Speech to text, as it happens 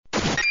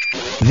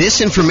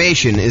This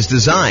information is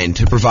designed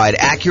to provide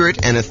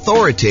accurate and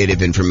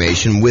authoritative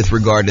information with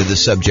regard to the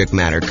subject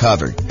matter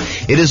covered.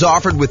 It is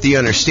offered with the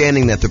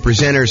understanding that the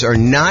presenters are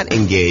not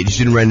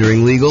engaged in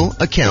rendering legal,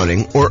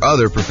 accounting, or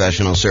other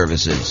professional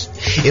services.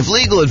 If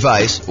legal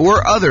advice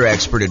or other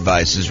expert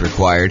advice is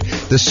required,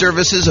 the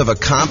services of a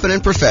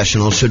competent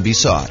professional should be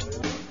sought.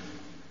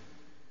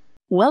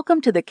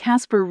 Welcome to the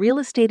Casper Real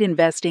Estate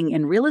Investing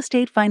and Real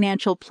Estate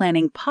Financial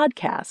Planning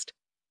podcast.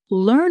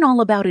 Learn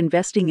all about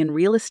investing in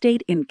real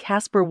estate in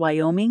Casper,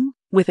 Wyoming,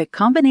 with a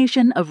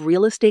combination of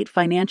real estate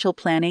financial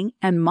planning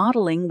and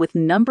modeling with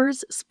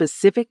numbers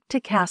specific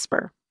to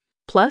Casper,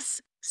 plus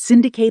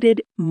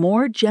syndicated,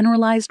 more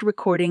generalized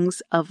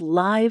recordings of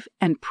live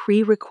and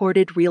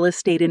pre-recorded real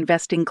estate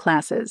investing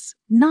classes,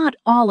 not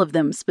all of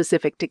them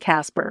specific to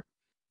Casper.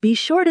 Be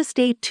sure to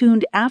stay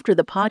tuned after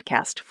the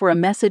podcast for a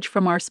message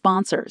from our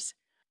sponsors.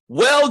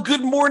 Well,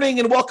 good morning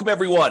and welcome,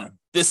 everyone.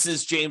 This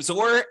is James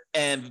Orr,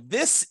 and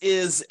this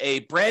is a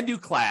brand new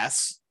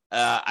class.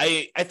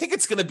 I think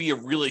it's going to be a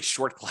really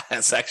short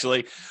class,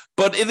 actually,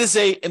 but it is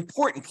an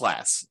important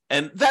class,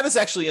 and that is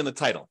actually in the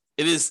title.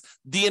 It is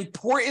the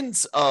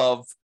importance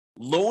of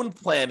loan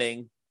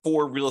planning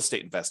for real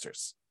estate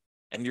investors.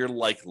 And you're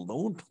like,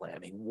 loan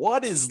planning?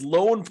 What is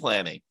loan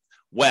planning?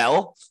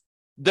 Well,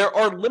 there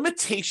are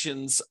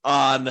limitations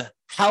on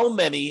how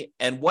many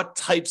and what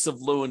types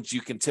of loans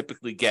you can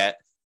typically get,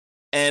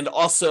 and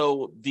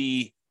also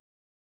the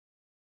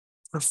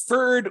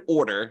preferred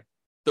order,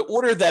 the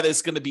order that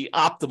is going to be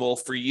optimal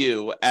for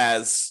you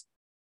as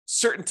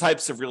certain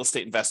types of real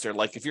estate investor.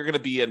 Like if you're going to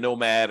be a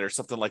nomad or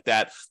something like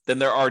that, then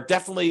there are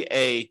definitely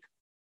a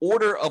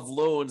order of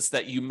loans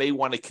that you may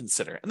want to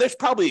consider. And there's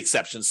probably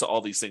exceptions to all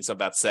these things I'm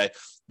about to say,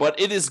 but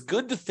it is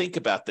good to think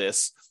about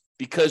this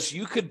because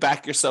you could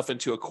back yourself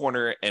into a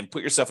corner and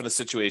put yourself in a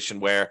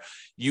situation where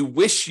you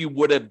wish you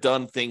would have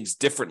done things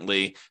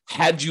differently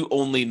had you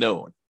only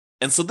known.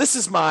 And so this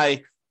is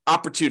my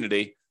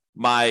opportunity,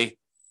 my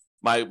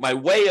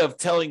way of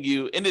telling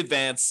you in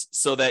advance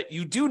so that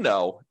you do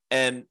know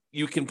and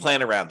you can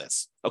plan around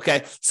this.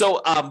 Okay.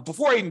 So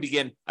before I even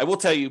begin, I will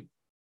tell you,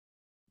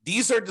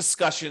 these are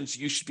discussions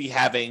you should be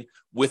having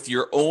with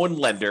your own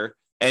lender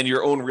and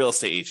your own real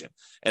estate agent.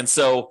 And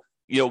so,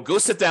 go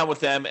sit down with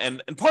them.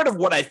 And part of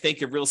what I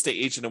think a real estate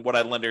agent and what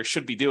a lender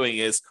should be doing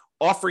is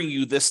offering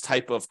you this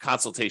type of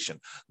consultation.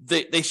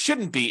 They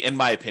shouldn't be, in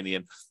my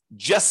opinion,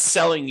 just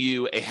selling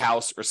you a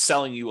house or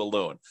selling you a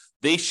loan.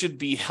 They should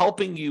be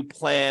helping you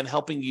plan,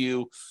 helping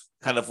you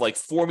kind of like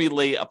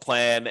formulate a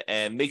plan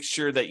and make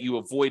sure that you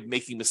avoid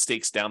making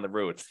mistakes down the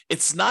road.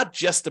 It's not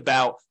just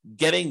about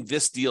getting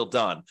this deal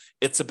done.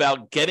 It's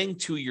about getting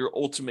to your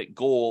ultimate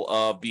goal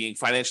of being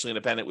financially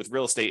independent with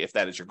real estate, if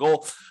that is your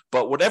goal.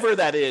 But whatever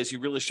that is, you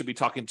really should be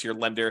talking to your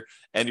lender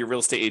and your real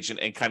estate agent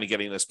and kind of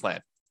getting this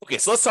plan. Okay,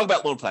 so let's talk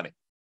about loan planning.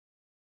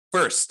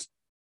 First,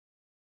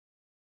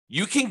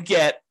 you can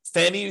get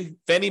Fannie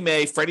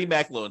Mae, Freddie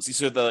Mac loans.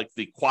 These are the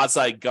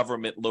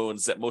quasi-government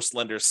loans that most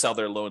lenders sell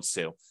their loans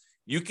to.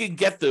 You can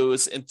get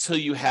those until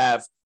you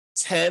have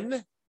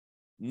 10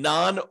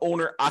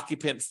 non-owner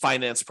occupant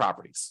finance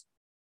properties.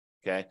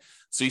 Okay,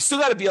 so you still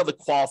got to be able to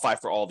qualify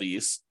for all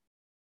these,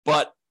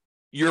 but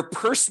your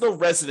personal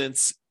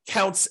residence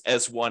counts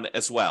as one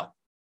as well.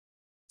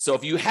 So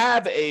if you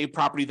have a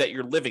property that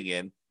you're living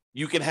in,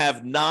 you can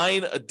have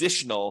 9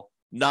 additional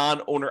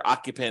non-owner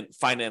occupant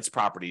finance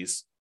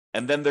properties.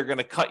 And then they're going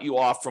to cut you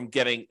off from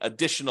getting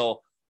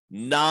additional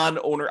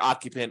non-owner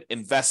occupant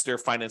investor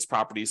finance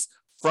properties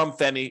from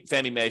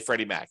Fannie Mae,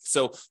 Freddie Mac.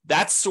 So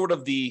that's sort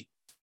of the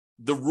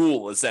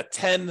rule, is that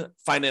 10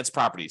 finance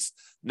properties.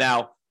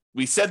 Now,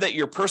 we said that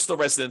your personal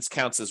residence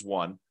counts as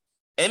one.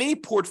 Any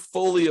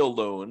portfolio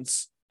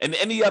loans and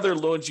any other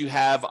loans you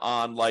have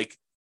on like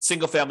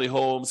single family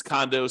homes,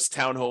 condos,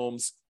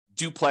 townhomes,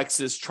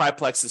 duplexes,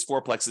 triplexes,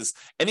 fourplexes,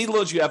 any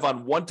loans you have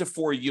on 1 to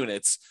 4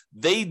 units,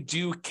 they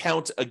do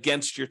count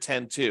against your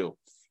 10 too,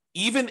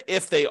 even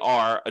if they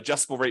are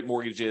adjustable rate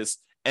mortgages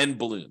and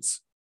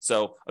balloons.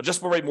 So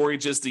adjustable rate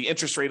mortgages, the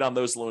interest rate on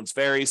those loans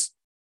varies.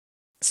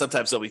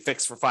 Sometimes they'll be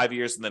fixed for 5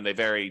 years and then they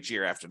vary each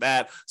year after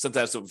that.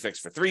 Sometimes they'll be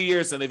fixed for 3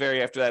 years and they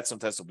vary after that.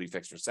 Sometimes they'll be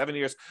fixed for 7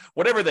 years,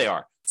 whatever they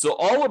are. So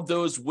all of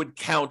those would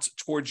count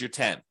towards your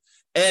 10.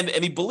 And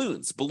any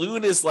balloons.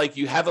 Balloon is like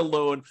you have a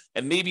loan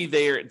and maybe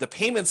the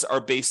payments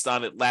are based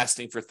on it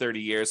lasting for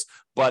 30 years,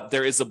 but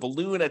there is a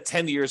balloon at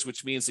 10 years,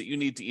 which means that you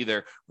need to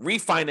either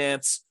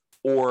refinance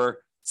or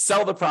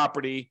sell the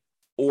property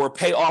or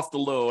pay off the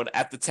loan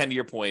at the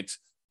 10-year point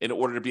in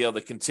order to be able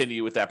to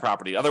continue with that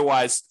property.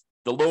 Otherwise,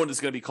 the loan is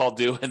going to be called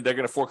due and they're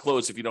going to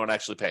foreclose if you don't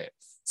actually pay it.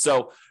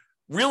 So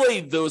really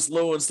those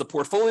loans, the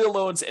portfolio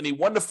loans, any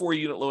 1 to 4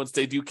 unit loans,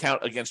 they do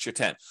count against your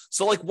 10.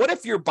 So like what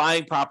if you're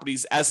buying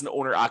properties as an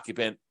owner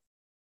occupant,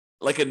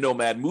 like a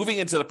nomad, moving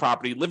into the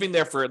property, living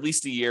there for at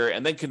least a year,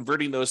 and then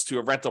converting those to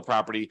a rental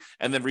property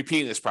and then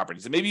repeating those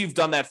properties? And maybe you've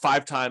done that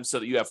 5 times so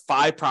that you have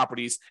 5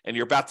 properties and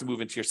you're about to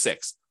move into your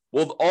 6th.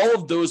 Well, all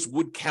of those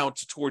would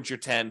count towards your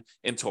 10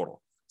 in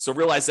total. So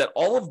realize that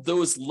all of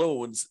those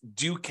loans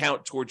do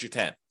count towards your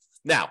 10.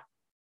 Now,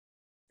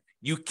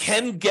 you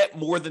can get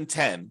more than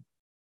 10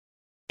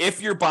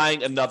 if you're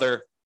buying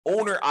another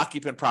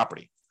owner-occupant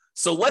property.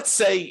 So let's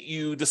say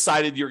you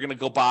decided you're going to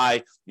go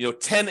buy,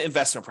 10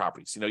 investment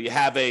properties. You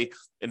have a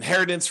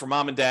inheritance from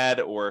mom and dad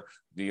or,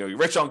 your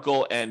rich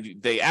uncle, and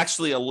they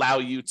actually allow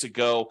you to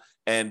go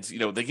and,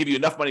 they give you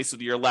enough money so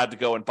that you're allowed to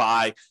go and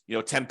buy,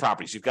 10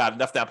 properties. You've got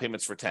enough down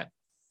payments for 10.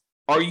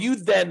 Are you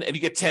then, and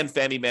you get 10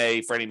 Fannie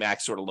Mae, Freddie Mac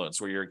sort of loans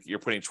where you're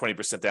putting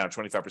 20% down,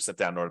 25%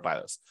 down in order to buy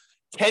those.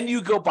 Can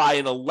you go buy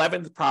an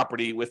 11th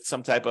property with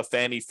some type of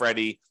Fannie,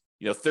 Freddie,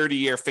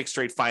 30-year fixed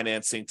rate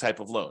financing type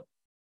of loan?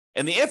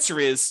 And the answer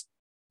is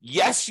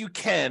yes, you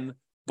can,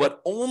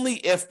 but only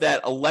if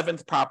that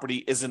 11th property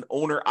is an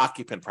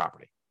owner-occupant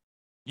property.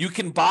 You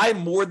can buy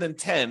more than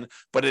 10,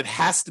 but it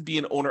has to be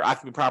an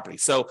owner-occupant property.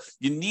 So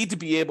you need to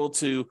be able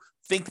to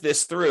think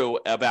this through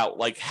about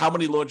like how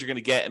many loans you're going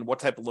to get and what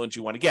type of loans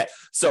you want to get.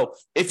 So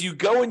if you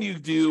go and you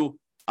do,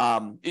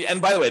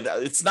 and by the way,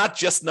 it's not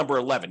just number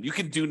 11. You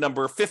can do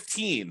number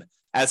 15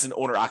 as an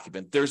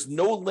owner-occupant. There's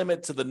no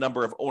limit to the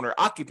number of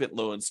owner-occupant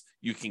loans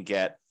you can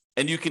get,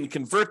 and you can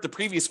convert the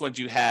previous ones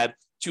you had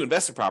to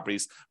investment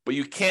properties, but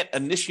you can't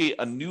initiate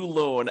a new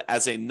loan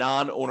as a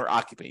non-owner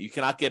occupant. You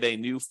cannot get a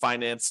new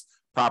finance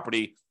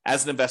property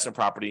as an investment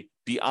property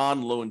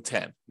beyond loan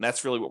 10. And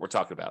that's really what we're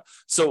talking about.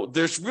 So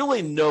there's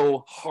really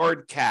no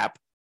hard cap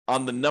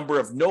on the number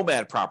of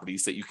nomad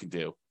properties that you can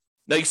do.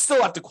 Now, you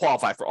still have to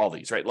qualify for all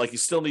these, right? Like you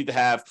still need to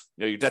have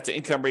your debt to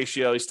income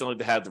ratio. You still need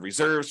to have the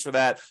reserves for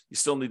that. You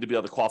still need to be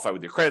able to qualify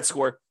with your credit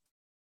score.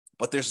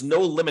 But there's no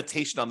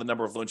limitation on the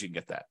number of loans you can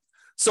get that.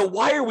 So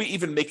why are we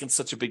even making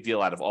such a big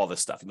deal out of all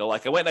this stuff?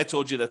 Like I went and I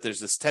told you that there's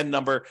this 10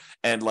 number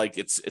and like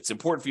it's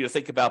important for you to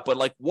think about, but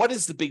like what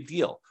is the big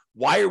deal?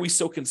 Why are we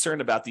so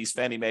concerned about these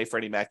Fannie Mae,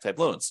 Freddie Mac type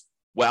loans?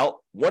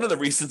 Well, one of the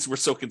reasons we're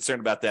so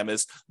concerned about them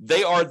is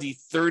they are the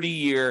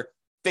 30-year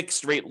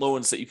fixed rate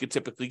loans that you could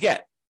typically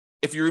get.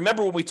 If you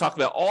remember when we talked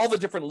about all the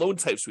different loan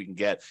types we can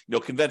get,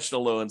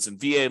 conventional loans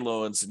and VA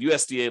loans and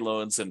USDA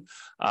loans and,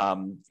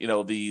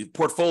 the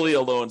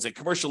portfolio loans and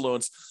commercial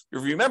loans,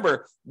 if you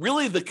remember,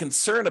 really the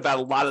concern about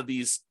a lot of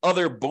these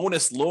other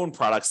bonus loan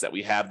products that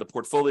we have, the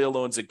portfolio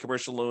loans and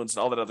commercial loans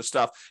and all that other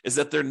stuff, is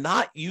that they're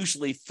not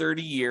usually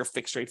 30-year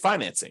fixed rate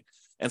financing.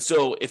 And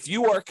so if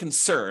you are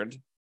concerned,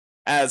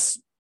 as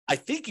I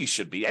think you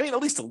should be,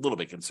 at least a little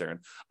bit concerned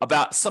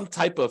about some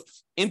type of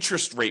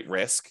interest rate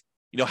risk,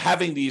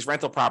 having these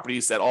rental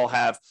properties that all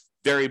have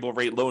variable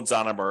rate loans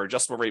on them or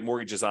adjustable rate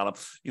mortgages on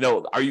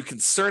them, are you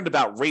concerned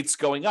about rates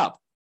going up?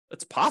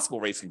 It's possible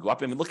rates can go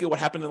up. Look at what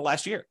happened in the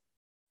last year.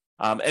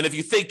 And if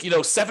you think,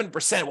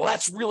 7%, well,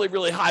 that's really,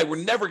 really high.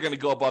 We're never going to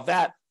go above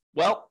that.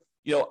 Well,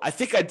 I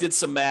think I did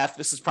some math.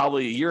 This is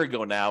probably a year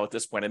ago now at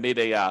this point. I made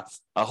a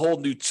whole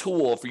new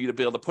tool for you to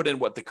be able to put in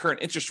what the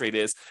current interest rate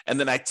is. And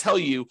then I tell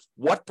you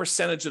what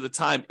percentage of the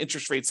time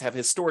interest rates have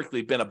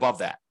historically been above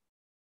that.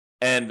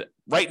 And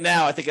right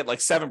now, I think at like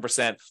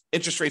 7%,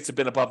 interest rates have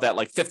been above that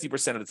like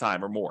 50% of the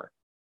time or more.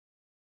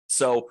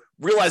 So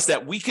realize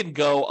that we can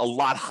go a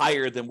lot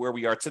higher than where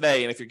we are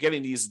today. And if you're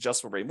getting these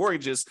adjustable rate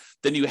mortgages,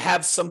 then you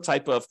have some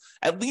type of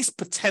at least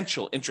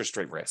potential interest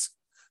rate risk.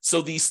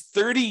 So these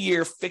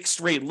 30-year fixed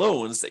rate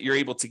loans that you're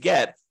able to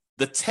get,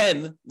 the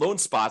 10 loan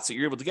spots that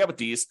you're able to get with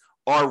these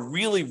are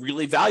really,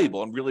 really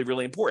valuable and really,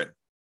 really important.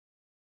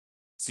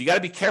 So you got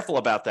to be careful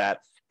about that.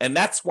 And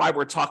that's why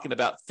we're talking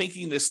about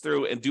thinking this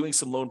through and doing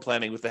some loan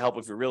planning with the help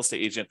of your real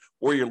estate agent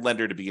or your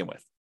lender to begin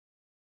with.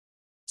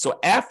 So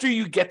after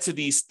you get to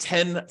these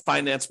 10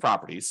 finance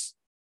properties,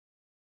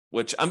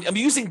 which I'm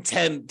using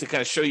 10 to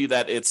kind of show you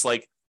that it's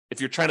like if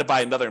you're trying to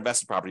buy another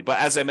investment property. But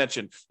as I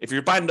mentioned, if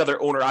you're buying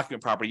another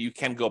owner-occupant property, you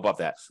can go above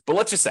that. But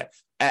let's just say,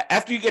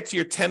 after you get to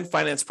your 10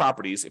 finance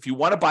properties, if you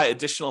want to buy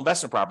additional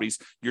investment properties,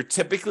 you're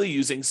typically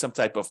using some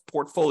type of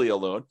portfolio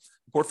loan.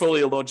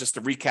 Portfolio loan, just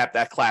to recap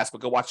that class,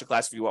 but go watch the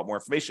class if you want more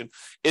information,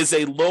 is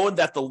a loan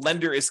that the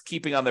lender is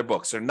keeping on their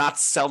books. They're not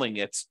selling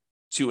it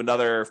to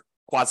another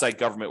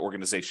quasi-government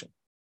organization.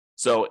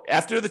 So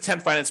after the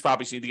 10 finance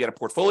properties, you need to get a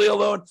portfolio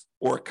loan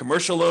or a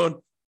commercial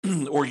loan,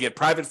 or you get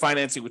private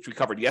financing, which we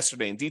covered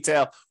yesterday in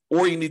detail,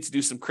 or you need to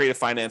do some creative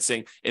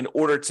financing in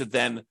order to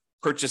then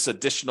purchase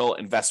additional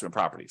investment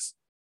properties.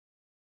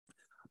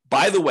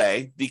 By the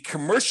way, the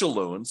commercial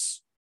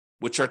loans,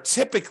 which are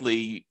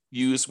typically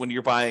used when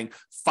you're buying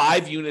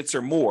 5 units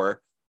or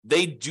more,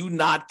 they do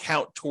not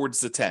count towards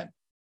the 10.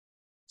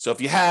 So if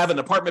you have an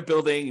apartment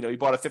building, you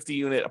bought a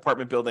 50-unit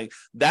apartment building,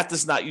 that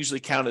does not usually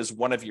count as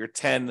one of your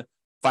 10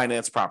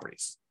 finance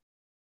properties.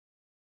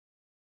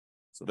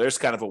 So there's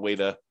kind of a way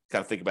to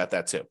kind of think about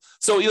that too.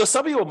 So,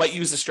 some people might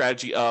use the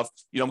strategy of,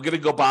 I'm going to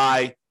go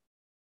buy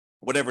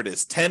whatever it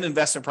is, 10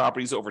 investment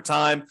properties over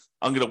time.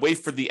 I'm going to wait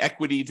for the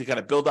equity to kind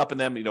of build up in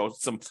them.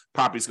 Some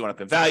properties going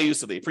up in value,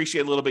 so they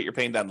appreciate a little bit. You're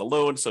paying down the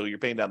loan, so you're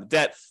paying down the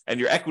debt, and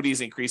your equity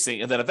is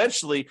increasing. And then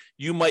eventually,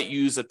 you might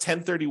use a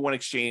 1031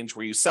 exchange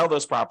where you sell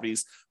those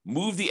properties,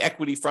 move the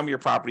equity from your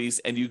properties,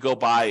 and you go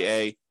buy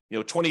a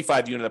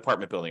 25-unit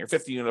apartment building or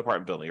 50-unit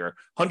apartment building or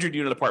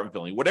 100-unit apartment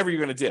building, whatever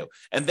you're going to do.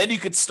 And then you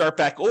could start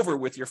back over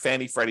with your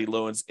Fannie Freddie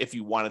loans if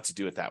you wanted to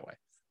do it that way.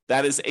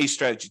 That is a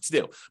strategy to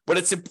do. But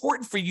it's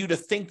important for you to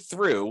think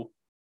through,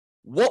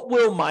 what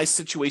will my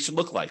situation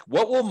look like?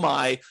 What will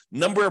my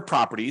number of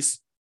properties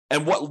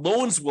and what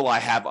loans will I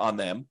have on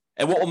them?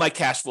 And what will my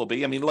cash flow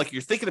be? I mean, like,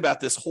 you're thinking about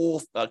this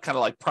whole kind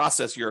of like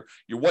process, your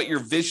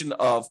vision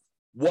of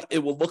what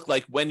it will look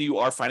like when you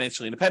are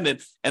financially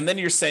independent. And then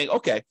you're saying,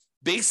 okay,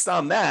 based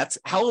on that,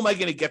 how am I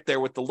going to get there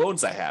with the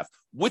loans I have?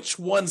 Which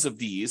ones of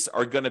these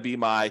are going to be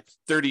my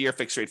 30-year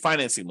fixed rate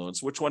financing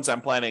loans? Which ones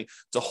I'm planning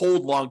to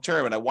hold long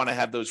term? And I want to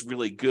have those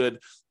really good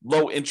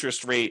low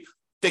interest rate,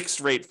 fixed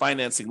rate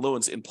financing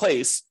loans in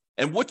place.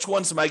 And which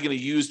ones am I going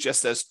to use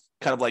just as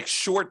kind of like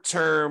short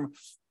term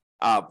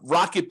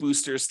rocket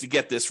boosters to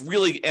get this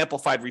really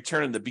amplified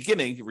return in the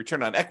beginning,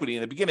 return on equity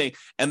in the beginning,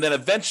 and then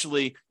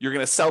eventually you're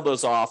going to sell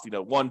those off,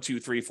 1, 2,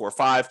 3, 4,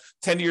 5,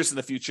 10 years in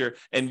the future,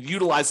 and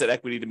utilize that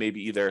equity to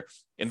maybe either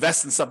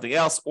invest in something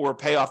else or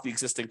pay off the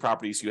existing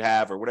properties you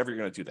have or whatever you're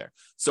going to do there.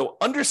 So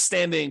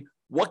understanding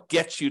what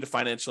gets you to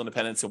financial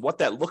independence and what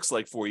that looks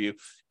like for you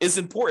is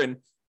important.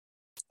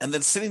 And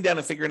then sitting down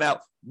and figuring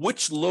out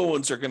which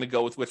loans are going to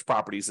go with which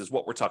properties is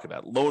what we're talking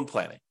about. Loan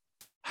planning.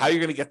 How you're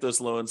going to get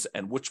those loans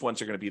and which ones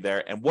are going to be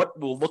there and what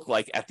will look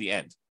like at the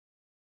end.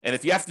 And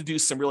if you have to do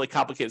some really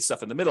complicated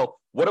stuff in the middle,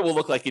 what it will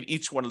look like in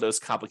each one of those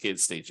complicated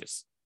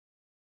stages.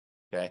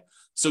 Okay.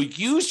 So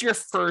use your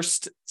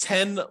first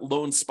 10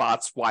 loan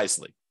spots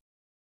wisely.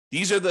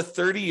 These are the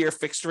 30-year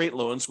fixed rate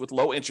loans with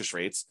low interest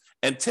rates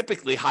and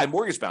typically high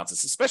mortgage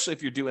balances, especially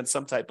if you're doing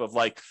some type of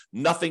like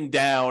nothing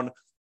down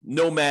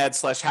nomad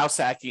 / house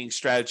hacking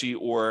strategy,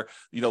 or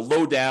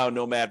low down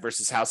nomad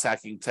versus house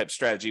hacking type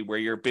strategy where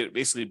you're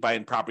basically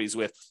buying properties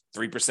with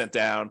 3%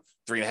 down,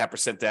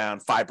 3.5% down,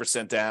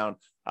 5% down,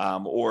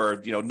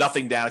 or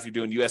nothing down if you're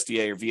doing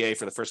USDA or VA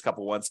for the first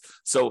couple ones.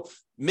 So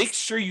make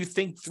sure you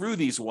think through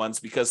these ones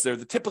because they're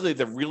typically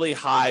the really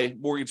high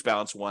mortgage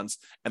balance ones,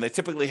 and they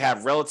typically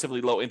have relatively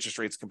low interest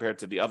rates compared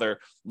to the other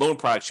loan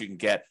products you can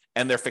get,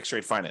 and they're fixed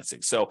rate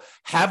financing. So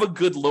have a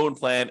good loan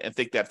plan and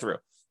think that through.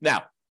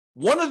 Now,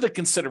 one of the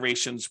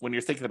considerations when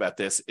you're thinking about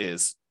this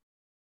is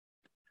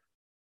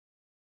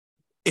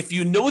if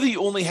you know that you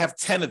only have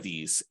 10 of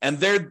these and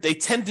they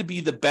tend to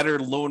be the better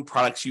loan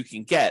products you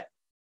can get,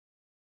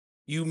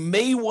 you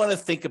may want to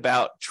think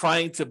about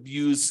trying to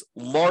use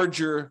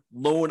larger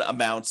loan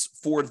amounts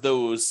for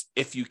those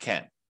if you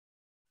can.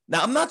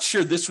 Now, I'm not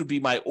sure this would be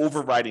my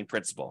overriding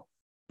principle,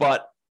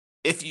 but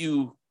if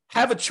you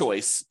have a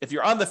choice, if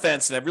you're on the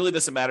fence and it really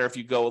doesn't matter if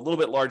you go a little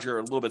bit larger or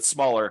a little bit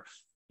smaller,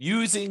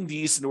 using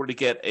these in order to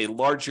get a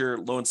larger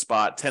loan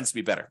spot tends to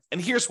be better. And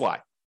here's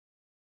why.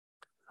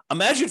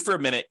 Imagine for a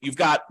minute, you've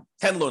got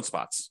 10 loan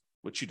spots,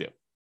 which you do.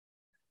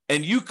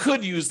 And you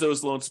could use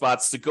those loan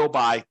spots to go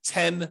buy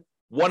 10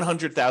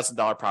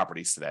 $100,000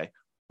 properties today.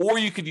 Or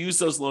you could use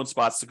those loan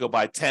spots to go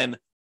buy 10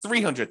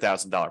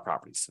 $300,000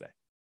 properties today.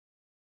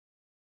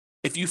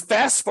 If you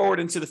fast forward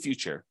into the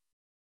future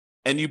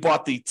and you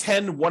bought the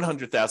 10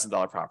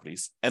 $100,000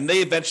 properties and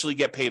they eventually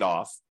get paid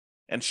off,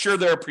 and sure,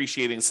 they're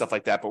appreciating and stuff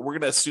like that, but we're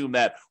going to assume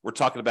that we're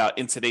talking about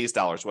in today's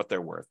dollars, what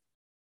they're worth.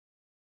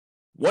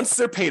 Once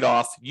they're paid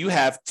off, you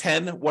have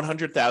 10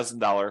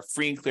 $100,000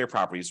 free and clear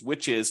properties,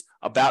 which is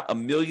about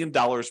 $1 million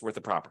worth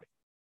of property.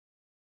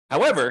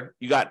 However,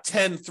 you got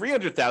 10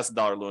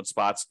 $300,000 loan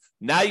spots.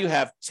 Now you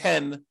have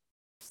 10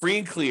 free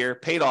and clear,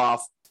 paid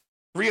off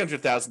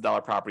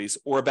 $300,000 properties,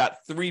 or about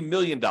 $3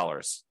 million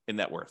in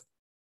net worth.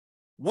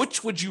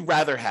 Which would you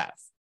rather have?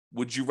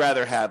 Would you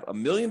rather have $1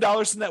 million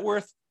in net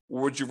worth?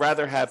 Or would you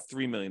rather have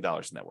 $3 million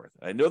in net worth?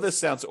 I know this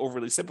sounds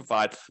overly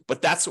simplified,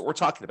 but that's what we're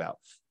talking about.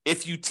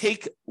 If you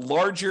take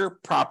larger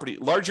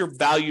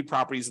valued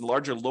properties and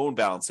larger loan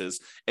balances,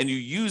 and you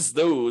use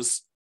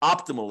those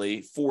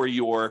optimally for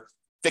your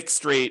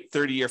fixed rate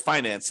 30-year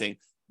financing,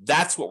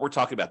 that's what we're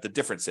talking about. The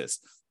difference is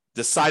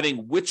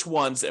deciding which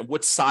ones and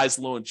which size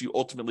loans you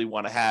ultimately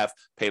want to have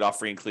paid off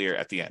free and clear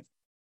at the end.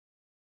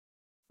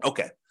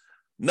 Okay,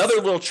 another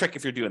little trick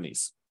if you're doing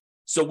these.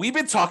 So we've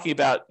been talking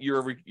about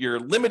you're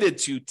limited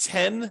to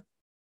 10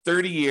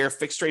 30-year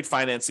fixed rate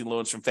financing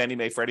loans from Fannie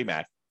Mae, Freddie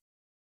Mac.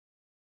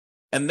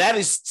 And that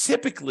is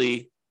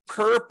typically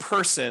per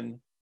person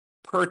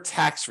per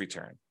tax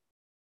return.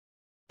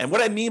 And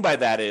what I mean by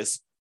that is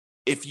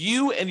if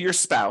you and your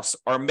spouse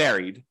are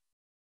married,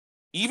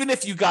 even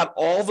if you got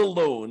all the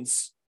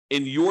loans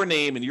in your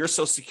name and your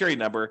social security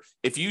number,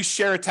 if you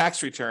share a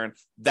tax return,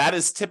 that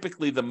is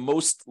typically the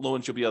most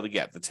loans you'll be able to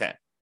get, the 10.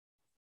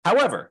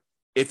 However,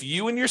 if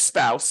you and your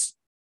spouse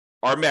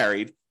are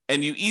married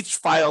and you each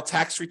file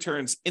tax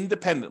returns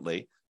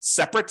independently,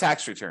 separate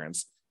tax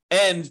returns,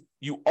 and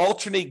you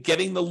alternate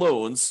getting the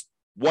loans,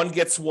 one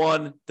gets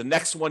one, the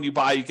next one you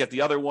buy, you get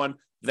the other one,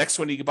 the next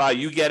one you buy,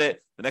 you get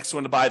it, the next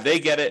one to buy, they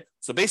get it.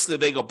 So basically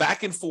they go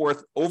back and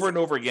forth over and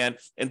over again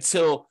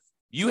until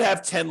you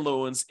have 10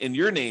 loans in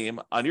your name,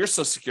 on your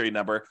social security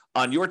number,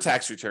 on your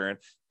tax return,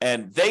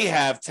 and they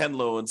have 10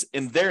 loans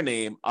in their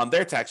name on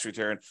their tax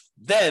return.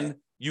 Then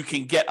you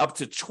can get up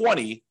to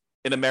 20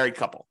 in a married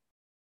couple.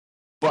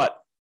 But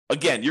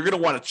again, you're going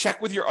to want to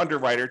check with your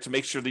underwriter to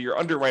make sure that your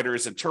underwriter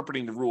is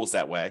interpreting the rules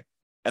that way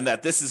and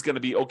that this is going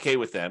to be okay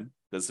with them.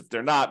 Because if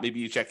they're not, maybe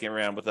you check in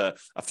around with a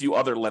few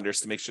other lenders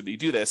to make sure that you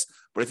do this.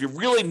 But if you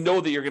really know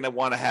that you're going to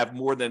want to have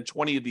more than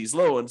 20 of these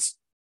loans,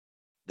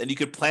 then you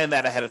could plan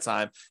that ahead of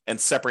time and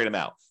separate them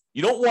out.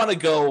 You don't want to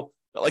go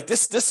like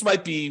this. This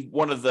might be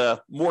one of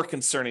the more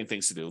concerning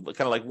things to do,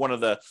 kind of like one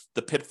of the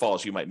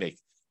pitfalls you might make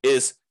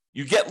is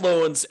you get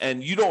loans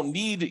and you don't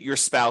need your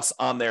spouse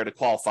on there to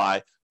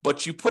qualify,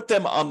 but you put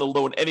them on the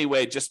loan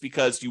anyway, just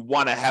because you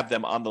want to have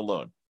them on the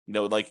loan.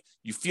 Like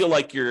you feel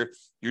like you're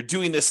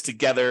doing this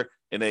together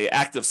in an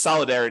act of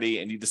solidarity,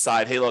 and you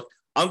decide, hey, look,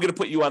 I'm going to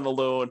put you on the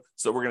loan,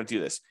 so we're going to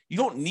do this. You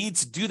don't need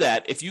to do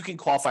that if you can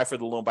qualify for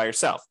the loan by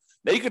yourself.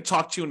 Now, you could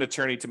talk to an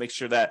attorney to make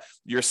sure that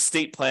your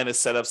estate plan is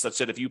set up such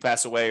that if you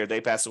pass away or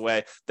they pass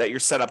away, that you're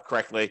set up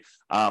correctly.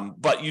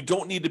 But you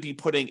don't need to be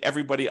putting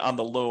everybody on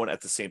the loan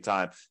at the same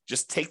time.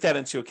 Just take that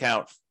into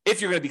account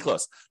if you're going to be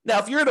close. Now,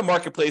 if you're in a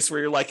marketplace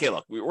where you're like, hey,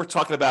 look, we're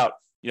talking about,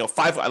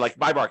 like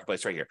my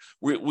marketplace right here.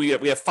 We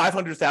have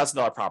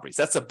 $500,000 properties.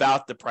 That's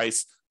about the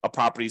price of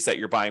properties that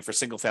you're buying for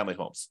single family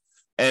homes.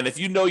 And if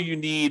you know you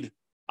need,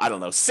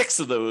 6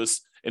 of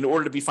those in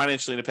order to be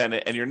financially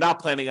independent, and you're not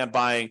planning on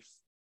buying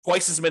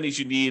twice as many as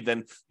you need,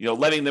 then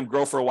letting them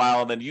grow for a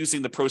while and then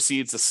using the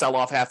proceeds to sell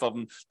off half of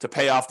them to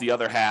pay off the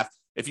other half.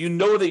 If you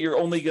know that you're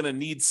only going to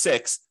need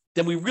 6,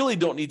 then we really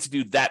don't need to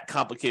do that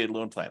complicated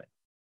loan planning.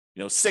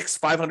 6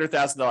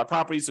 $500,000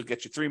 properties will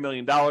get you $3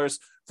 million.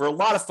 For a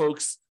lot of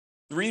folks,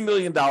 $3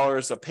 million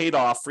of paid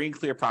off free and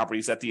clear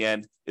properties at the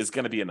end is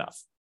going to be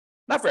enough.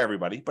 Not for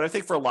everybody, but I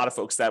think for a lot of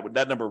folks that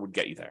number would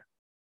get you there.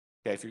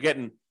 Okay, if you're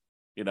getting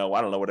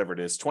whatever it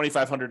is,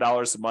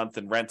 $2,500 a month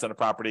in rent on a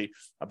property,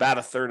 about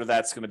a third of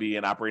that's going to be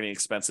in operating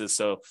expenses.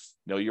 So,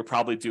 you're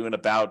probably doing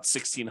about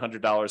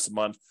 $1,600 a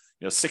month.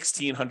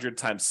 1,600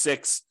 times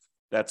 6,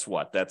 that's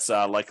what? That's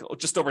like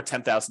just over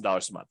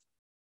 $10,000 a month,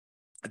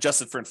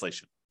 adjusted for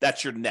inflation.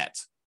 That's your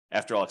net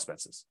after all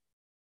expenses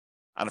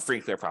on a free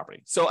and clear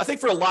property. So I think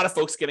for a lot of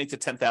folks, getting to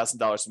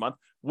 $10,000 a month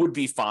would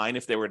be fine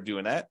if they were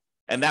doing that.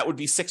 And that would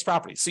be 6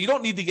 properties. So you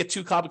don't need to get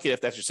too complicated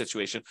if that's your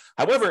situation.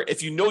 However,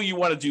 if you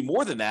want to do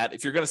more than that,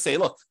 if you're going to say,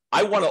 look,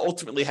 I want to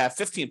ultimately have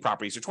 15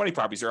 properties or 20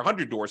 properties or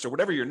 100 doors or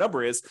whatever your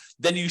number is,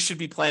 then you should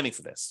be planning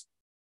for this.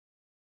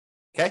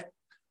 Okay?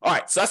 All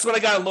right. So that's what I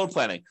got on loan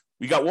planning.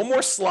 We got one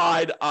more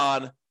slide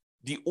on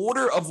the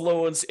order of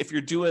loans if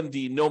you're doing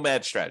the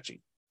nomad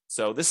strategy.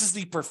 So this is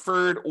the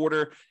preferred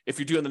order if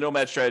you're doing the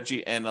nomad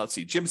strategy. And let's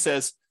see, Jim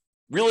says,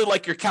 really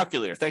like your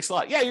calculator. Thanks a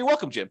lot. Yeah, you're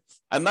welcome, Jim.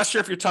 I'm not sure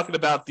if you're talking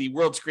about the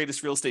world's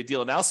greatest real estate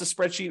deal analysis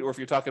spreadsheet or if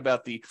you're talking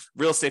about the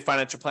real estate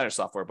financial planner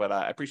software, but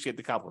I appreciate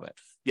the compliment.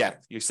 Yeah,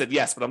 you said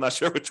yes, but I'm not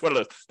sure which one of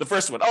those. The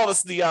first one. Oh, this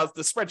is the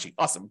spreadsheet.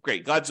 Awesome.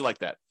 Great. Glad you like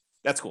that.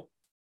 That's cool.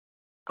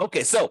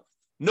 Okay, so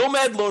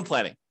nomad loan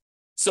planning.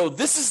 So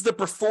this is the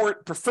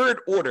preferred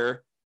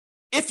order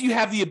if you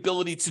have the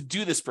ability to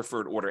do this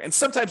preferred order. And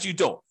sometimes you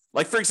don't.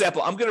 Like, for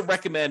example, I'm going to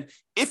recommend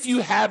if you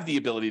have the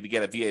ability to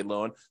get a VA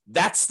loan,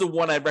 that's the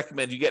one I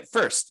recommend you get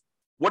first.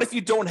 What if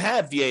you don't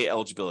have VA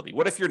eligibility?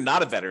 What if you're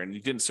not a veteran and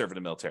you didn't serve in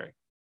the military?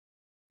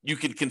 You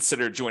could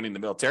consider joining the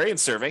military and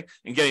serving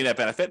and getting that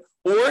benefit.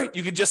 Or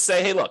you could just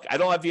say, hey, look, I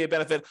don't have VA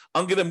benefit.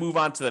 I'm going to move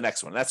on to the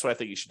next one. That's what I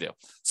think you should do.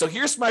 So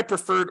here's my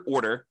preferred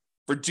order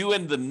for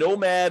doing the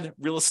nomad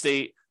real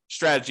estate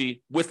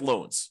strategy with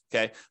loans.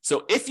 Okay.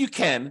 So if you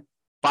can,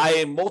 buy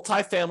a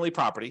multifamily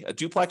property, a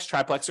duplex,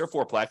 triplex, or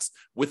fourplex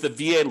with a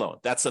VA loan.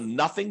 That's a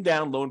nothing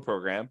down loan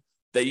program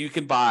that you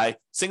can buy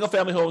single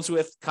family homes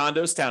with,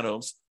 condos,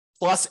 townhomes.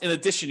 Plus, in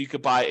addition, you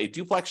could buy a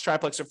duplex,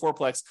 triplex, or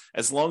fourplex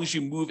as long as you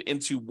move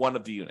into one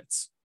of the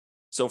units.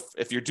 So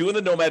if you're doing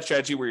the nomad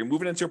strategy where you're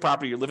moving into a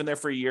property, you're living there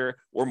for a year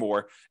or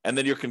more, and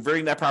then you're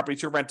converting that property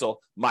to a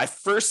rental, my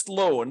first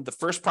loan, the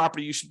first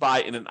property you should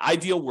buy in an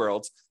ideal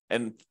world,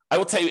 and I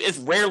will tell you, it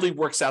rarely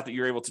works out that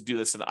you're able to do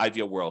this in an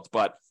ideal world,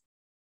 but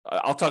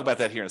I'll talk about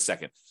that here in a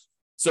second.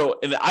 So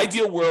in the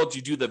ideal world,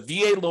 you do the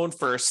VA loan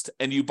first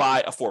and you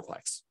buy a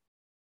fourplex.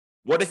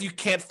 What if you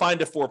can't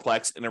find a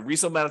fourplex in a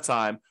reasonable amount of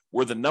time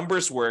where the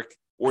numbers work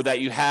or that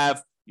you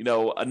have,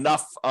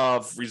 enough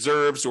of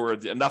reserves or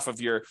enough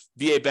of your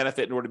VA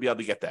benefit in order to be able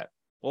to get that?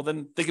 Well,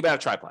 then think about a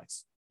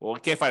triplex. Well,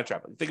 you can't find a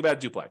triplex. Think about a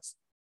duplex.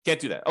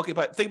 Can't do that. Okay,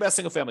 but think about a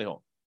single family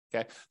home.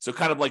 Okay. So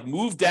kind of like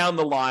move down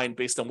the line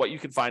based on what you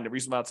can find in a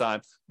reasonable amount of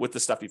time with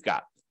the stuff you've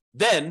got.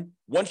 Then,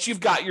 once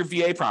you've got your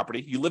VA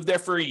property, you live there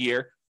for a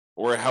year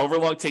or however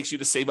long it takes you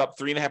to save up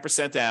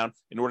 3.5% down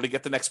in order to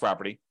get the next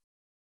property.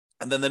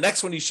 And then the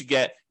next one you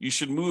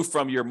should move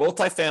from your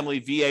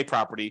multifamily VA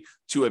property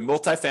to a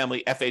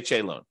multifamily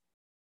FHA loan.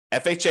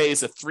 FHA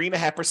is a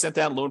 3.5%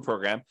 down loan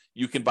program.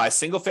 You can buy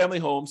single family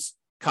homes,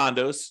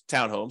 condos,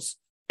 townhomes,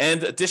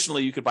 and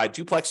additionally, you could buy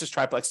duplexes,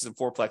 triplexes, and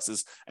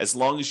fourplexes as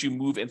long as you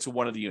move into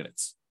one of the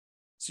units.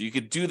 So you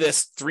could do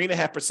this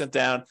 3.5%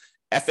 down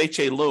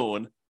FHA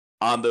loan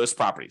on those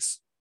properties.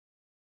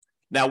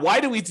 Now, why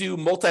do we do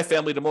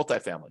multifamily to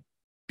multifamily?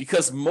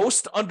 Because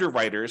most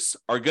underwriters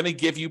are going to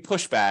give you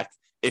pushback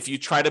if you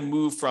try to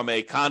move from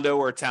a condo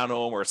or a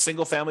townhome or a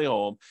single family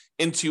home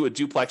into a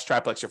duplex,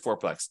 triplex, or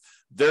fourplex.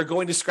 They're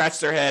going to scratch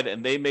their head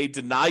and they may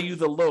deny you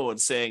the loan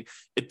saying,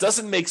 it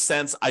doesn't make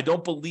sense. I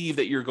don't believe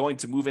that you're going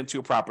to move into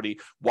a property.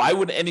 Why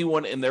would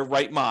anyone in their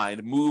right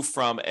mind move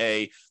from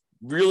a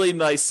really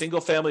nice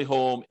single family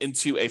home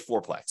into a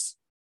fourplex?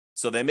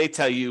 So they may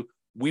tell you,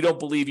 we don't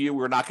believe you.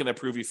 We're not going to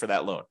approve you for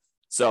that loan.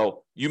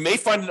 So you may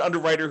find an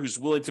underwriter who's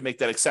willing to make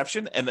that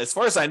exception. And as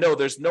far as I know,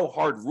 there's no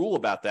hard rule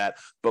about that.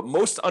 But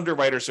most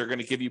underwriters are going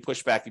to give you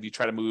pushback if you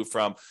try to move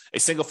from a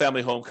single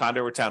family home,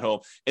 condo, or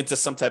townhome into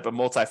some type of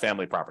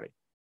multifamily property.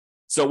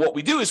 So what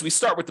we do is we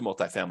start with the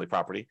multifamily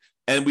property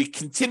and we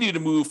continue to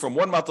move from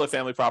one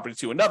multifamily property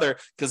to another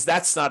because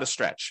that's not a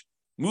stretch.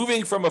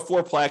 Moving from a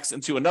fourplex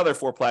into another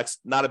fourplex,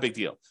 not a big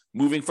deal.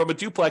 Moving from a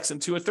duplex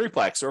into a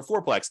threeplex or a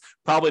fourplex,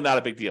 probably not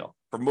a big deal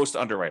for most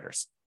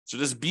underwriters. So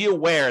just be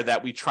aware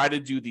that we try to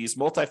do these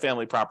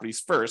multifamily properties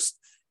first,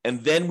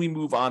 and then we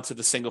move on to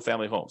the single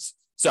family homes.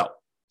 So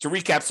to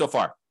recap so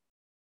far,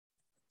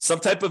 some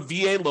type of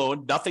VA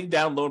loan, nothing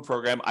down loan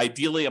program,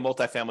 ideally a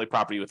multifamily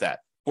property with that.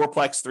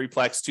 Fourplex,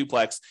 threeplex,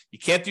 twoplex. You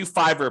can't do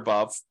 5 or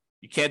above.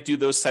 You can't do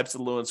those types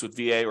of loans with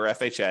VA or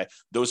FHA.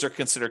 Those are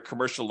considered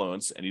commercial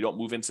loans, and you don't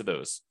move into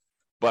those.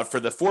 But for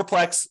the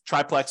fourplex,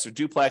 triplex, or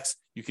duplex,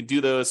 you can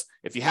do those.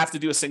 If you have to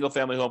do a single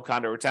family home,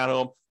 condo, or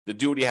townhome, then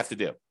do what you have to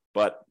do.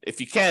 But if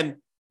you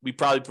can, we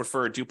probably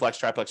prefer a duplex,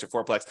 triplex, or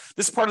fourplex.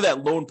 This is part of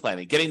that loan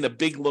planning, getting the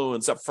big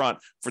loans up front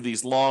for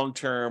these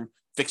long-term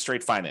fixed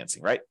rate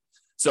financing, right?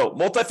 So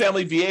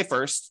multifamily VA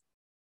first,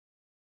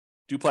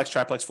 duplex,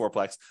 triplex,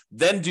 fourplex,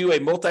 then do a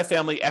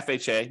multifamily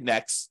FHA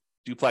next,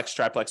 duplex,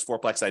 triplex,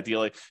 fourplex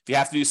ideally. If you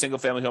have to do single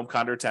family home,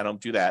 condo, or townhome,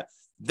 do that.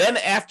 Then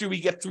after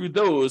we get through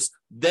those,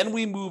 then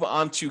we move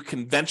on to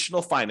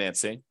conventional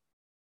financing,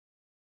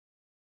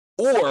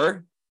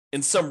 or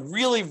in some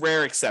really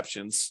rare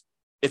exceptions,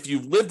 if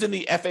you've lived in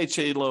the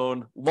FHA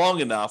loan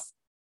long enough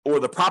or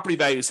the property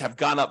values have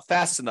gone up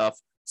fast enough,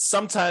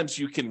 sometimes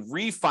you can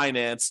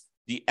refinance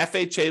the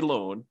FHA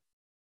loan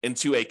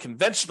into a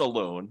conventional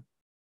loan,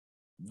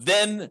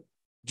 then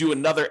do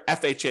another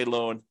FHA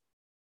loan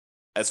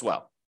as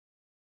well.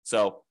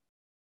 So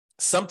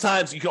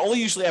sometimes you can only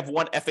usually have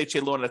one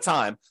FHA loan at a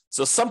time.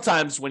 So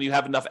sometimes when you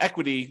have enough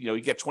equity, you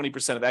get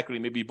 20% of equity,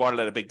 maybe you bought it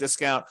at a big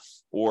discount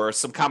or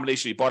some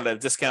combination, you bought it at a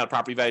discount,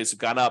 property values have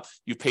gone up,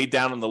 you've paid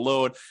down on the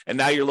loan, and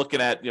now you're looking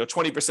at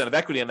 20% of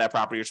equity in that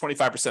property or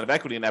 25% of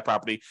equity in that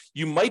property.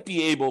 You might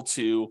be able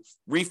to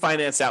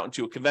refinance out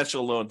into a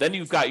conventional loan. Then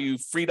you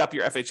freed up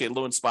your FHA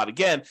loan spot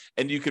again,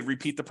 and you could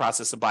repeat the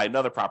process and buy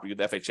another property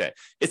with FHA.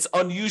 It's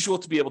unusual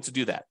to be able to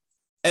do that.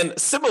 And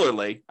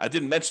similarly, I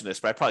didn't mention this,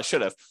 but I probably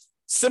should have.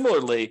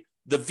 Similarly,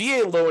 the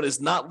VA loan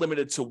is not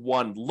limited to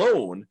one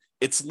loan.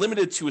 It's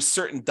limited to a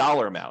certain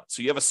dollar amount.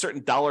 So you have a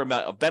certain dollar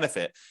amount of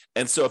benefit.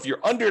 And so if you're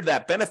under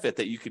that benefit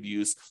that you could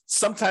use,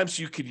 sometimes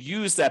you could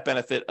use that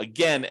benefit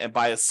again and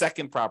buy a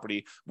second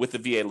property with the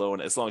VA loan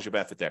as long as your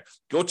benefit there.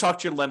 Go talk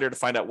to your lender to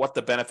find out what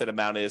the benefit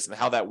amount is and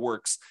how that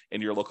works in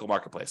your local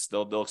marketplace.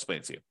 They'll explain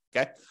it to you.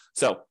 Okay.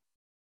 So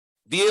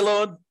VA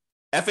loan,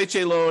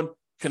 FHA loan,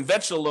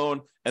 conventional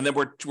loan, and then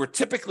we're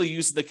typically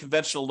using the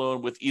conventional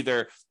loan with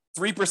either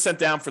 3%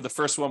 down for the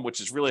first one,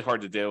 which is really hard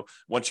to do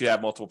once you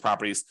have multiple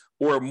properties,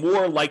 or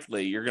more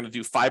likely you're going to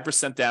do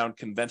 5% down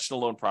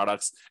conventional loan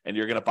products, and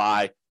you're going to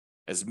buy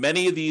as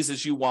many of these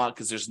as you want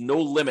because there's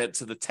no limit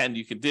to the 10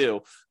 you can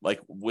do.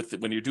 Like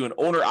when you're doing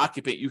owner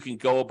occupant, you can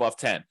go above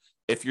 10.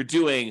 If you're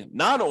doing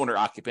non-owner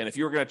occupant, if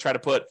you were going to try to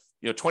put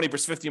 20%,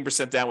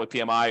 15% down with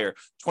PMI or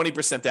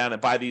 20% down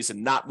and buy these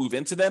and not move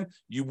into them,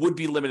 you would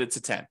be limited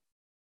to 10.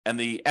 And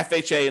the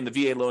FHA and the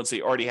VA loans that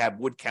you already have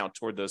would count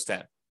toward those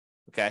 10.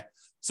 Okay.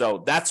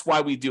 So that's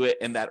why we do it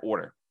in that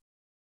order.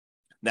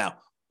 Now,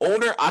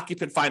 owner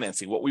occupant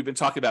financing, what we've been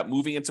talking about,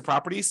 moving into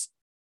properties,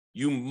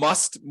 you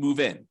must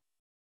move in.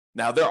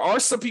 Now, there are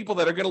some people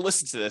that are going to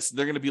listen to this.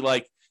 They're going to be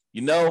like,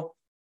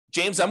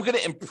 James, I'm going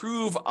to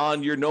improve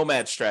on your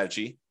nomad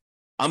strategy.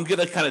 I'm going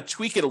to kind of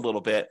tweak it a little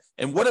bit.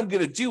 And what I'm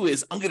going to do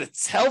is I'm going to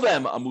tell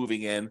them I'm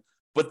moving in,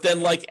 but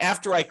then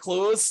after I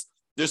close,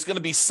 there's going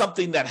to be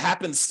something that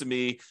happens to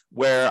me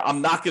where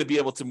I'm not going to be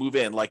able to move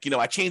in.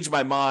 I changed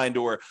my mind,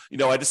 or,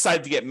 I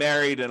decided to get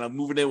married and I'm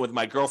moving in with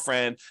my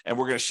girlfriend and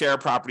we're going to share a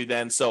property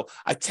then. So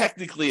I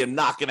technically am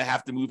not going to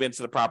have to move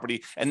into the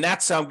property. And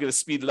that's how I'm going to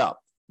speed it up.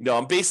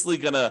 I'm basically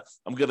going to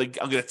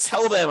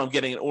tell them I'm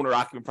getting an owner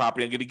occupant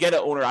property. I'm going to get an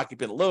owner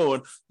occupant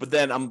loan, but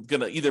then I'm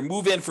going to either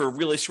move in for a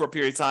really short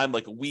period of time,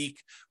 like a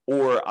week,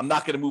 or I'm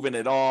not going to move in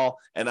at all.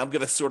 And I'm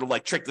going to sort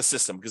of trick the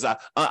system because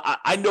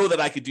I know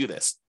that I could do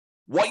this.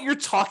 What you're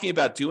talking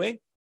about doing,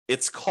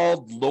 it's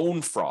called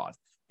loan fraud,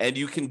 and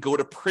you can go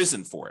to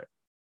prison for it,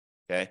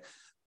 okay?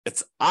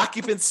 It's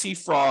occupancy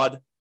fraud.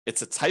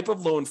 It's a type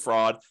of loan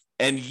fraud,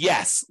 and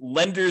yes,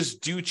 lenders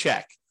do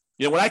check.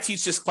 When I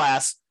teach this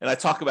class and I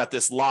talk about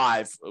this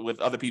live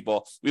with other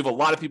people, we have a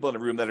lot of people in the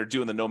room that are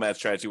doing the nomad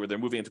strategy where they're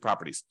moving into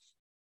properties.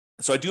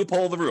 So I do a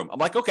poll of the room. I'm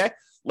like, okay,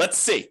 let's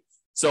see.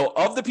 So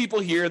of the people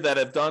here that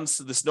have done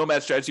this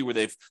nomad strategy where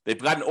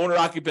they've got an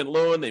owner-occupant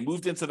loan, they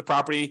moved into the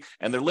property,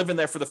 and they're living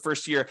there for the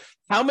first year,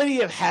 how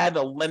many have had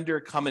a lender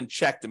come and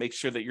check to make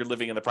sure that you're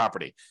living in the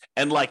property?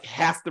 And like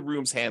half the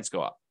room's hands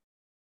go up.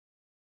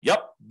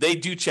 Yep, they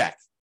do check.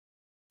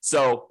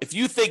 So if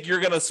you think you're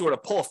going to sort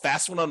of pull a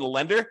fast one on the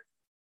lender,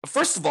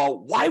 first of all,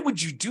 why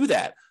would you do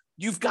that?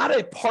 You've got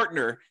a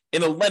partner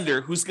in a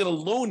lender who's going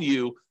to loan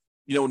you,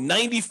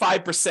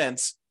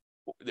 95%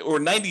 or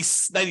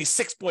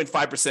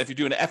 96.5% if you're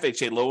doing an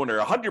FHA loan, or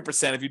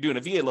 100% if you're doing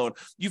a VA loan.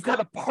 You've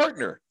got a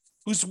partner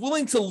who's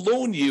willing to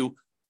loan you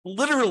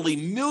literally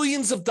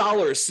millions of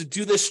dollars to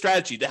do this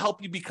strategy to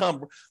help you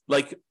become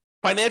like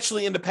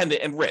financially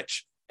independent and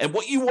rich. And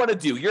what you want to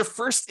do, your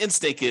first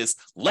instinct is,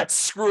 let's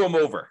screw them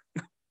over.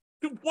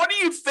 What are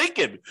you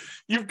thinking?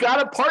 You've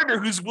got a partner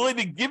who's willing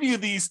to give you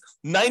these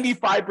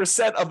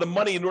 95% of the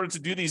money in order to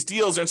do these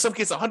deals, or in some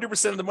cases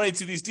 100% of the money to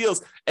do these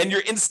deals, and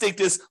your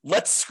instinct is,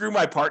 let's screw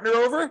my partner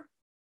over?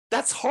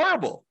 That's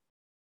horrible.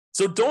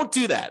 So don't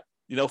do that.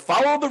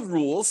 Follow the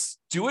rules,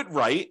 do it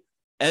right,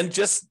 and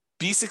just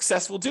be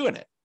successful doing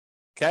it.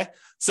 Okay?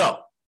 So,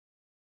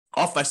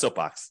 off my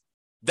soapbox.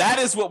 That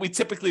is what we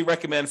typically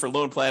recommend for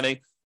loan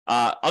planning.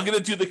 I'm going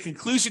to do the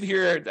conclusion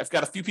here. I've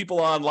got a few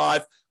people on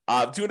live.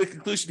 Doing a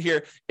conclusion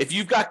here. If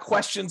you've got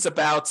questions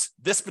about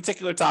this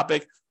particular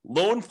topic,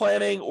 loan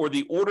planning, or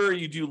the order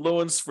you do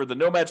loans for the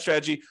nomad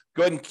strategy,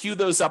 go ahead and queue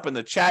those up in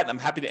the chat, and I'm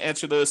happy to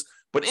answer those.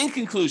 But in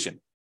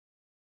conclusion,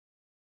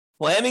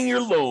 planning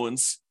your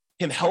loans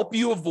can help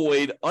you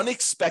avoid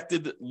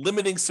unexpected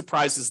limiting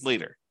surprises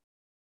later.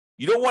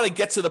 You don't want to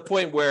get to the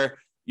point where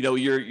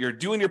you're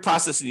doing your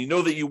process and you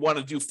know that you want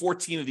to do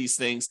 14 of these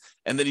things,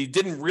 and then you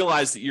didn't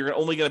realize that you're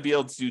only going to be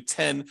able to do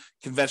 10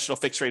 conventional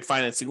fixed rate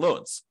financing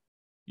loans.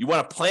 You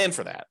want to plan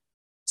for that,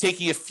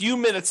 taking a few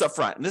minutes up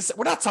front. And this,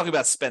 we're not talking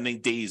about spending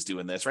days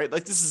doing this, right?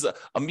 Like, this is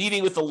a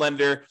meeting with the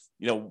lender,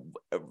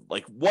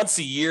 like once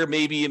a year,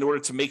 maybe, in order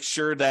to make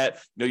sure that,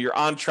 you're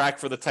on track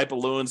for the type of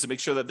loans, and make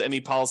sure that any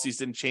policies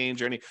didn't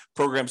change or any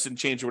programs didn't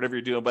change or whatever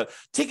you're doing. But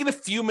taking a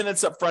few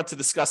minutes up front to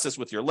discuss this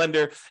with your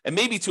lender, and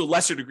maybe to a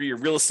lesser degree, your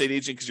real estate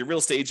agent, because your real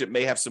estate agent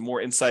may have some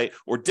more insight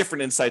or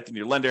different insight than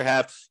your lender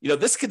have.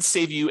 This could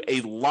save you a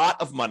lot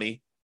of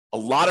money, a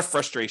lot of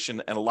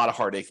frustration, and a lot of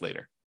heartache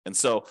later. And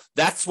so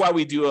that's why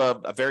we do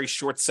a very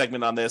short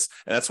segment on this.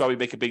 And that's why we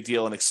make a big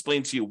deal and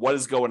explain to you what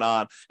is going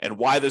on and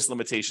why there's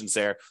limitations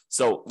there.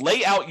 So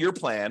lay out your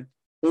plan,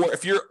 or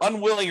if you're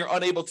unwilling or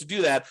unable to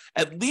do that,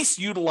 at least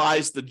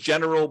utilize the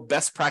general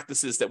best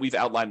practices that we've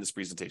outlined in this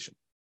presentation.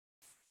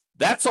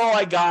 That's all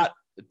I got.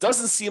 It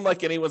doesn't seem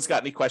like anyone's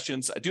got any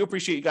questions. I do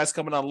appreciate you guys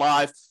coming on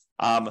live.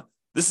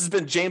 This has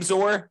been James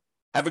Orr.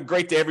 Have a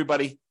great day,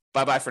 everybody.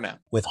 Bye-bye for now.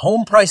 With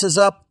home prices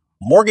up,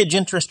 mortgage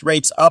interest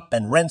rates up,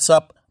 and rents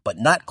up, but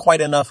not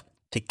quite enough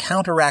to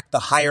counteract the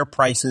higher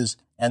prices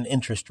and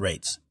interest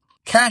rates,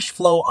 cash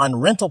flow on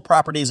rental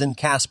properties in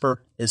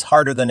Casper is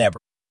harder than ever.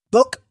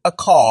 Book a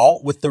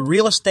call with the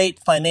Real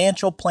Estate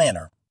Financial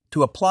Planner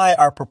to apply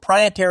our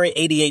proprietary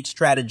 88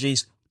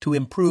 strategies to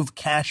improve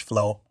cash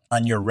flow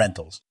on your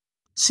rentals.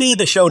 See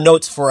the show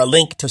notes for a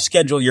link to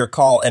schedule your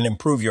call and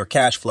improve your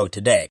cash flow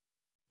today.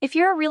 If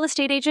you're a real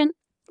estate agent,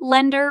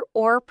 lender,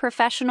 or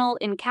professional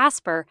in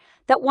Casper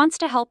that wants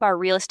to help our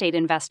real estate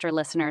investor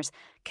listeners,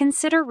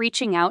 consider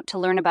reaching out to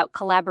learn about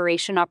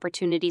collaboration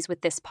opportunities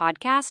with this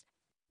podcast.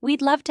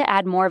 We'd love to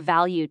add more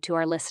value to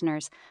our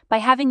listeners by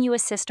having you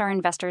assist our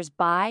investors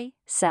buy,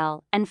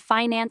 sell, and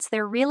finance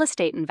their real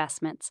estate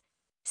investments.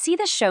 See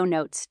the show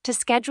notes to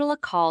schedule a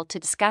call to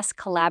discuss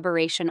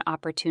collaboration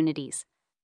opportunities.